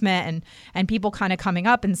revolution movement and people kind of coming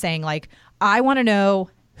up and saying like, I want to know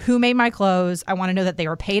who made my clothes. I want to know that they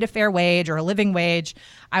were paid a fair wage or a living wage.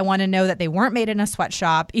 I want to know that they weren't made in a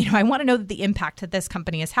sweatshop. I want to know that the impact that this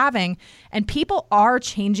company is having. And people are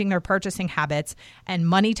changing their purchasing habits and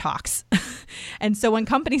money talks. And so when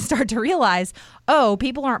companies start to realize, oh,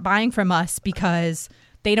 people aren't buying from us because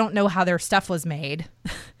they don't know how their stuff was made,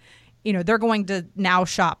 they're going to now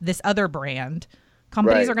shop this other brand.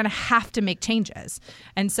 Companies are going to have to make changes.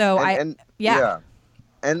 And so And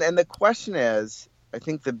the question is, I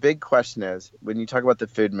think the big question is when you talk about the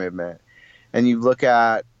food movement and you look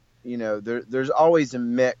at there's always a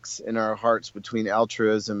mix in our hearts between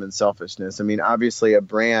altruism and selfishness. I mean, obviously a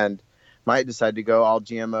brand might decide to go all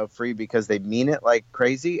GMO free because they mean it like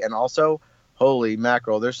crazy. And also, holy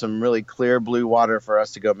mackerel, there's some really clear blue water for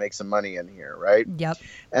us to go make some money in here, right? Yep.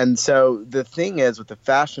 And so the thing is with the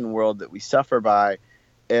fashion world that we suffer by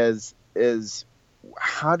is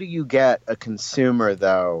how do you get a consumer,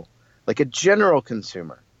 though, like a general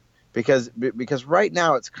consumer? Because right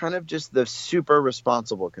now it's kind of just the super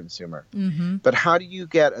responsible consumer. Mm-hmm. But how do you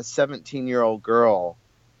get a 17-year-old girl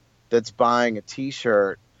that's buying a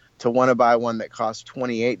T-shirt to want to buy one that costs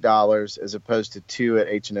 $28 as opposed to 2 at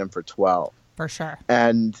H&M for $12? For sure.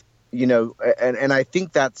 And, and I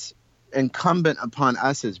think that's incumbent upon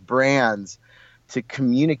us as brands to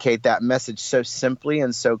communicate that message so simply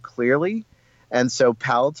and so clearly and so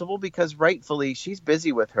palatable, because rightfully she's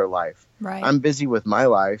busy with her life. Right. I'm busy with my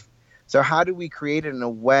life. So how do we create it in a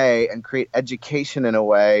way and create education in a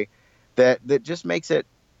way that just makes it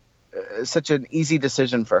such an easy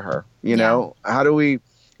decision for her? You know, how do we,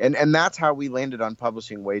 and that's how we landed on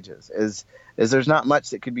publishing wages is there's not much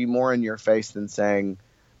that could be more in your face than saying,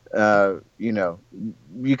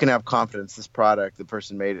 you can have confidence this product, the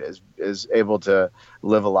person made it, is able to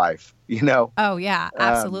live a life, Oh, yeah,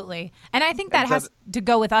 absolutely. And I think that has to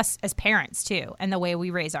go with us as parents, too, and the way we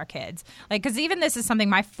raise our kids. Like, because even this is something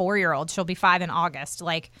my 4-year-old, she'll be 5 in August,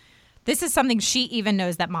 like, this is something she even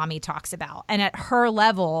knows that mommy talks about. And at her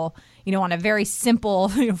level, on a very simple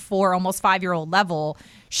 4, almost 5-year-old level,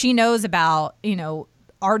 she knows about,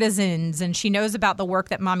 artisans, and she knows about the work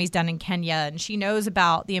that mommy's done in Kenya, and she knows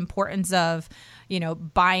about the importance of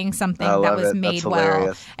buying something that was made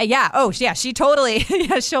well. Yeah. Oh, yeah. She totally.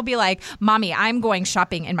 She'll be like, "Mommy, I'm going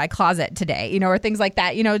shopping in my closet today," or things like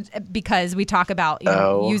that. Because we talk about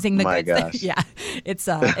using the goods. Gosh. Yeah,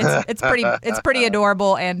 it's pretty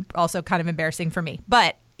adorable and also kind of embarrassing for me.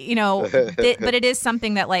 But but it is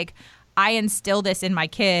something that like I instill this in my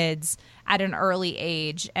kids at an early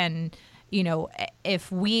age. And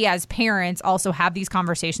if we as parents also have these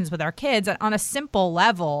conversations with our kids on a simple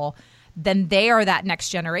level, then they are that next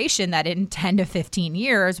generation that in 10 to 15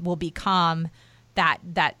 years will become that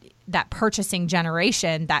purchasing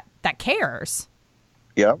generation that cares.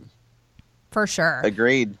 Yep. For sure.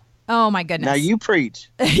 Agreed. Oh, my goodness. Now you preach.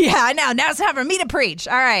 Yeah, I know. Now it's time for me to preach.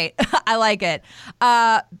 All right. I like it.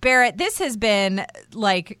 Barrett, this has been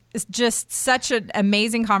like just such an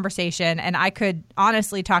amazing conversation, and I could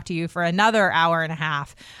honestly talk to you for another hour and a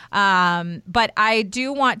half. But I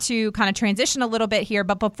do want to kind of transition a little bit here.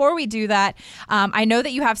 But before we do that, I know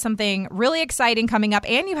that you have something really exciting coming up,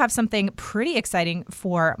 and you have something pretty exciting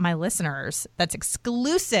for my listeners that's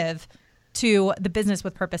exclusive to the Business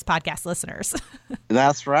with Purpose podcast listeners.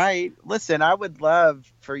 That's right. Listen, I would love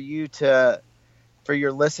for your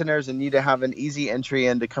listeners and you to have an easy entry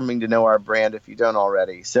into coming to know our brand if you don't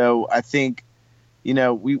already. So I think,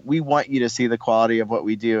 we want you to see the quality of what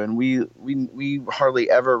we do. And we hardly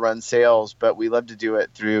ever run sales, but we love to do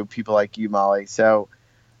it through people like you, Molly. So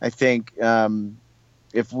I think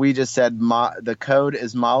if we just said the code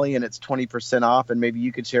is Molly and it's 20% off, and maybe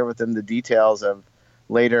you could share with them the details of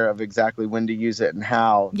later of exactly when to use it and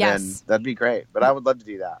how, then that'd be great. But I would love to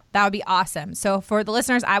do that. That would be awesome. So for the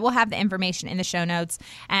listeners, I will have the information in the show notes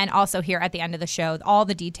and also here at the end of the show, all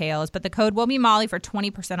the details. But the code will be Molly for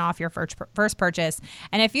 20% off your first purchase.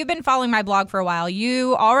 And if you've been following my blog for a while,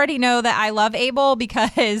 you already know that I love Able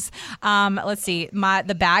because, let's see,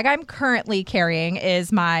 the bag I'm currently carrying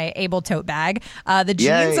is my Able tote bag. The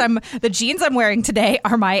jeans I'm wearing today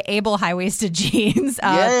are my Able high-waisted jeans.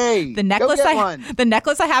 Yay! The necklace the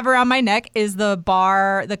necklace I have around my neck is the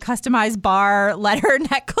customized bar letter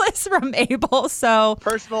necklace from Able. So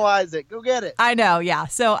personalize it. Go get it. I know. Yeah.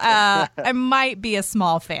 So I might be a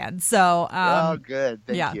small fan. So good.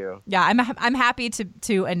 Thank you. Yeah. I'm happy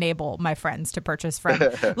to enable my friends to purchase from.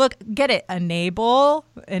 Look, get it. Enable.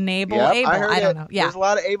 Yep, Able. I don't know. Yeah. There's a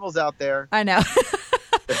lot of Ables out there. I know.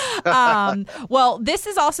 Well, this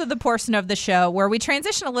is also the portion of the show where we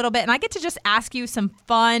transition a little bit and I get to just ask you some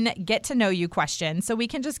fun get to know you questions so we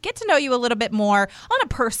can just get to know you a little bit more on a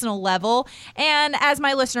personal level. And as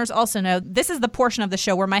my listeners also know, this is the portion of the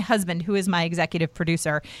show where my husband, who is my executive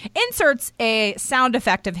producer, inserts a sound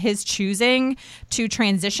effect of his choosing to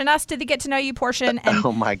transition us to the get to know you portion. And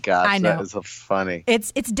oh my gosh, I know. That is so funny.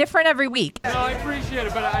 It's different every week. No, I appreciate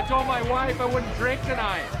it, but I told my wife I wouldn't drink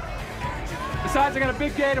tonight. Besides, I got a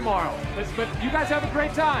big day tomorrow. But you guys have a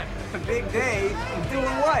great time. A big day? Doing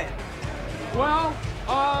what? Well,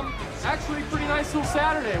 actually, pretty nice little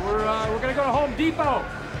Saturday. We're gonna go to Home Depot.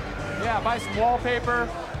 Yeah, buy some wallpaper,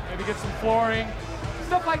 maybe get some flooring,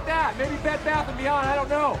 stuff like that. Maybe Bed Bath & Beyond. I don't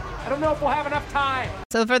know. I don't know if we'll have enough time.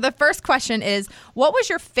 So for the first question is, what was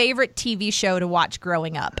your favorite TV show to watch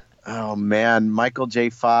growing up? Oh man, Michael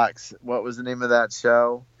J. Fox. What was the name of that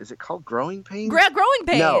show? Is it called Growing Pains? Growing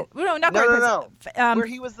Pains. No, not Growing Pains. Where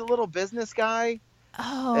he was the little business guy.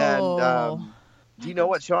 Oh. And do you know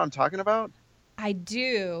what show I'm talking about? I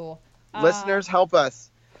do. Listeners, help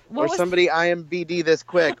us. Or somebody IMBD this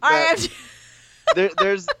quick. There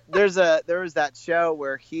was that show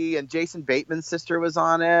where he and Jason Bateman's sister was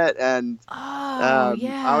on it, and I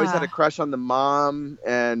always had a crush on the mom,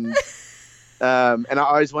 and I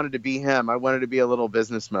always wanted to be him. I wanted to be a little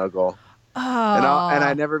business mogul. Oh. And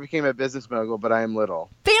I never became a business mogul, but I am little.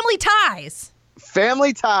 Family Ties.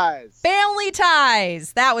 Family Ties.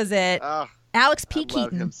 That was it. Alex P. Keaton. I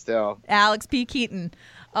love him still. Alex P. Keaton.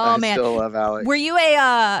 Oh, man. I still love Alex. Were you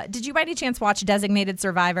did you by any chance watch Designated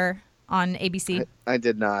Survivor on ABC? I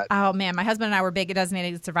did not. Oh, man. My husband and I were big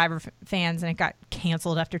Designated Survivor fans, and it got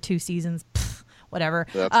canceled after 2 seasons. Whatever.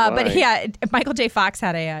 But yeah, Michael J. Fox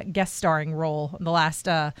had a guest starring role in the last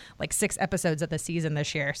 6 episodes of the season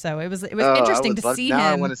this year. So it was interesting to see him.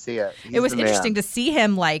 Now I want to see it. It was interesting to see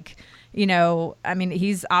him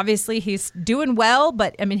he's doing well,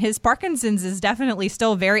 but I mean his Parkinson's is definitely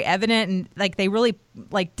still very evident, and they really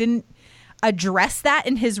didn't address that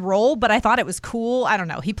in his role, but I thought it was cool. I don't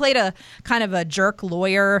know. He played a kind of a jerk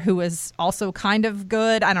lawyer who was also kind of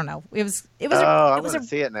good. I don't know. I want to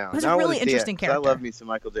see it now. It was a really interesting character. I love me some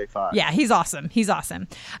Michael J. Fox. Yeah, he's awesome.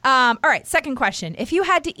 All right, second question. If you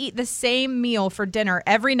had to eat the same meal for dinner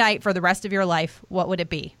every night for the rest of your life, what would it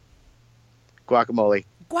be? Guacamole.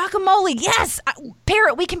 Yes.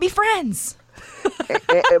 Parrot, we can be friends.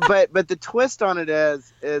 but the twist on it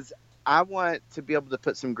is I want to be able to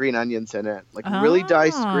put some green onions in it, really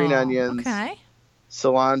diced green onions,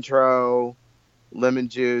 cilantro, lemon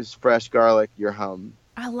juice, fresh garlic. You're home.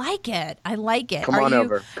 I like it. Come on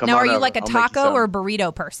over. Are you like a taco or a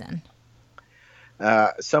burrito person?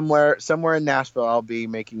 Somewhere in Nashville, I'll be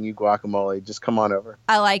making you guacamole. Just come on over.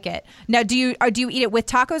 I like it. Now, do you eat it with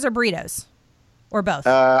tacos or burritos, or both?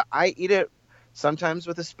 I eat it sometimes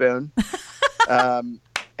with a spoon,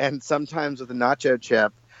 and sometimes with a nacho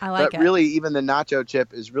chip. I like it. But really, even the nacho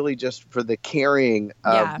chip is really just for the carrying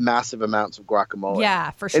of massive amounts of guacamole. Yeah,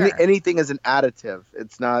 for sure. Anything is an additive.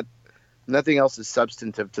 It's not. Nothing else is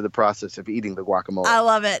substantive to the process of eating the guacamole. I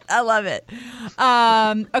love it.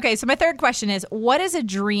 Okay, so my third question is, what is a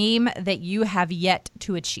dream that you have yet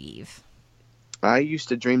to achieve? I used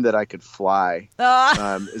to dream that I could fly.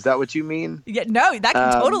 Is that what you mean? Yeah, no, that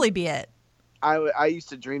can totally be it. I used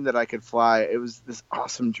to dream that I could fly. It was this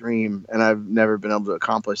awesome dream, and I've never been able to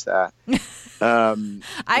accomplish that. And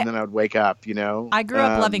then I would wake up, I grew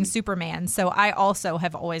up loving Superman, so I also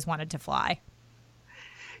have always wanted to fly.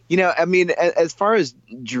 I mean, as far as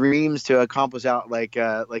dreams to accomplish out,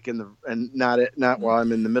 not while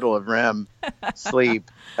I'm in the middle of REM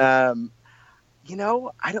sleep. I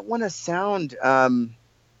don't want to sound. I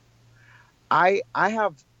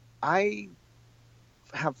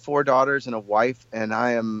have 4 daughters and a wife, and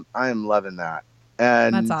I am loving that.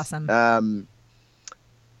 And that's awesome. And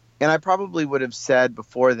I probably would have said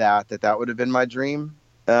before that would have been my dream.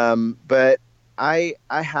 But I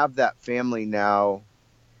have that family now.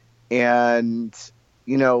 And,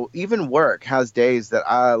 even work has days that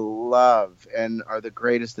I love and are the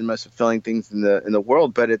greatest and most fulfilling things in the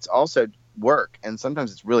world, but it's also work. And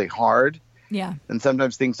sometimes it's really hard. Yeah. And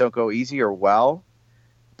sometimes things don't go easy or well.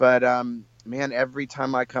 But, man, every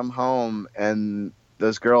time I come home and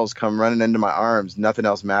those girls come running into my arms, nothing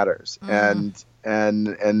else matters. And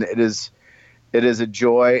it is a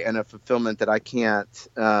joy and a fulfillment that I can't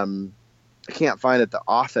find at the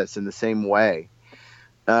office in the same way.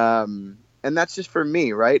 And that's just for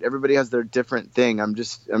me, right? Everybody has their different thing. I'm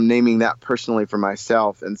naming that personally for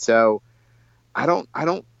myself. And so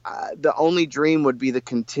the only dream would be the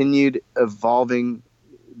continued evolving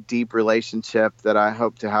deep relationship that I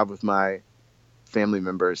hope to have with my family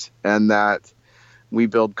members, and that we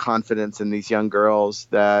build confidence in these young girls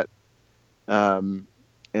that, and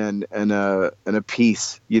a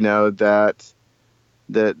peace,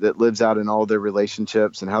 that lives out in all their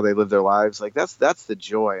relationships and how they live their lives. Like that's the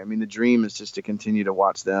joy. I mean, the dream is just to continue to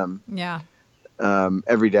watch them. Yeah.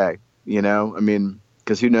 Every day,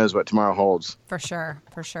 because who knows what tomorrow holds. For sure.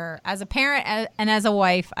 As a parent and as a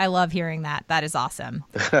wife, I love hearing that. That is awesome.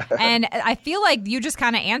 And I feel like you just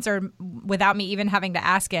kind of answered without me even having to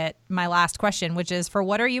ask it, my last question, which is, for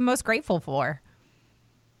what are you most grateful for?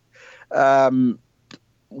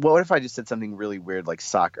 What if I just said something really weird like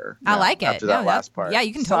soccer? I like it. After that last part. Yeah,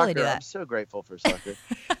 you can totally do that. I'm so grateful for soccer.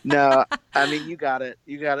 No, I mean, you got it.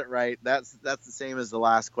 You got it right. That's the same as the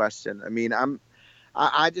last question. I mean,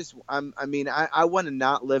 I want to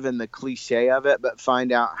not live in the cliche of it, but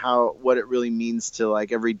find out what it really means to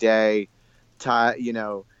like every day.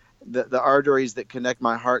 The arteries that connect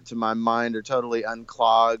my heart to my mind are totally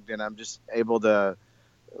unclogged, and I'm just able to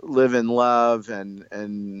live in love and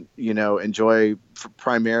enjoy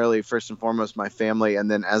primarily, first and foremost, my family. And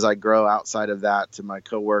then as I grow outside of that, to my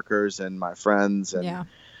coworkers and my friends. And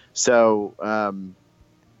so,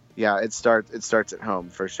 it starts at home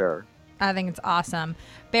for sure. I think it's awesome.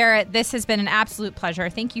 Barrett, this has been an absolute pleasure.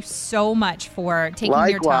 Thank you so much for taking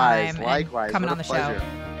your time and coming on the show.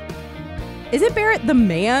 Isn't Barrett the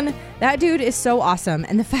man? That dude is so awesome.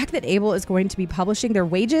 And the fact that Able is going to be publishing their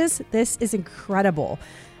wages, this is incredible.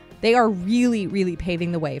 They are really, really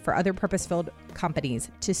paving the way for other purpose-filled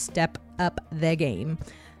companies to step up their game.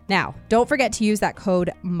 Now, don't forget to use that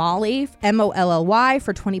code MOLLY, MOLLY,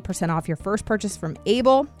 for 20% off your first purchase from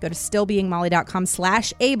Able. Go to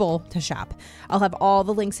stillbeingmolly.com/able to shop. I'll have all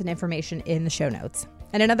the links and information in the show notes.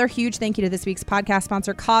 And another huge thank you to this week's podcast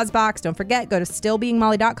sponsor, Causebox. Don't forget, go to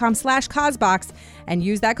stillbeingmolly.com/Causebox and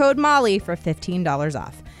use that code MOLLY for $15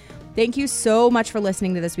 off. Thank you so much for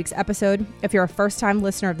listening to this week's episode. If you're a first-time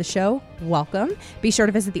listener of the show, welcome. Be sure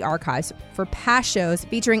to visit the archives for past shows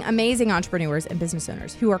featuring amazing entrepreneurs and business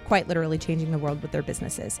owners who are quite literally changing the world with their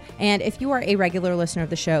businesses. And if you are a regular listener of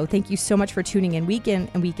the show, thank you so much for tuning in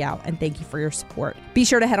and week out, and thank you for your support. Be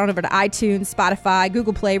sure to head on over to iTunes, Spotify,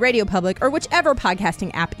 Google Play, Radio Public, or whichever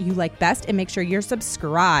podcasting app you like best, and make sure you're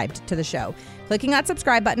subscribed to the show. Clicking that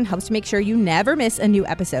subscribe button helps to make sure you never miss a new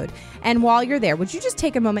episode. And while you're there, would you just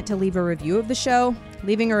take a moment to leave a review of the show?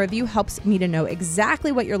 Leaving a review helps me to know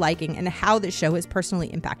exactly what you're liking and how this show is personally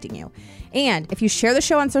impacting you. And if you share the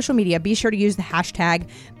show on social media, be sure to use the hashtag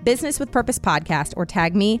Business with Purpose Podcast or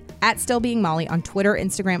tag me at StillBeingMolly on Twitter,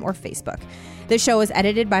 Instagram, or Facebook. This show is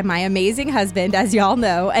edited by my amazing husband, as y'all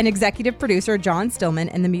know, and executive producer John Stillman,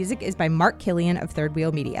 and the music is by Mark Killian of Third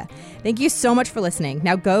Wheel Media. Thank you so much for listening.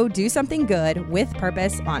 Now go do something good with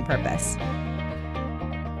purpose on purpose.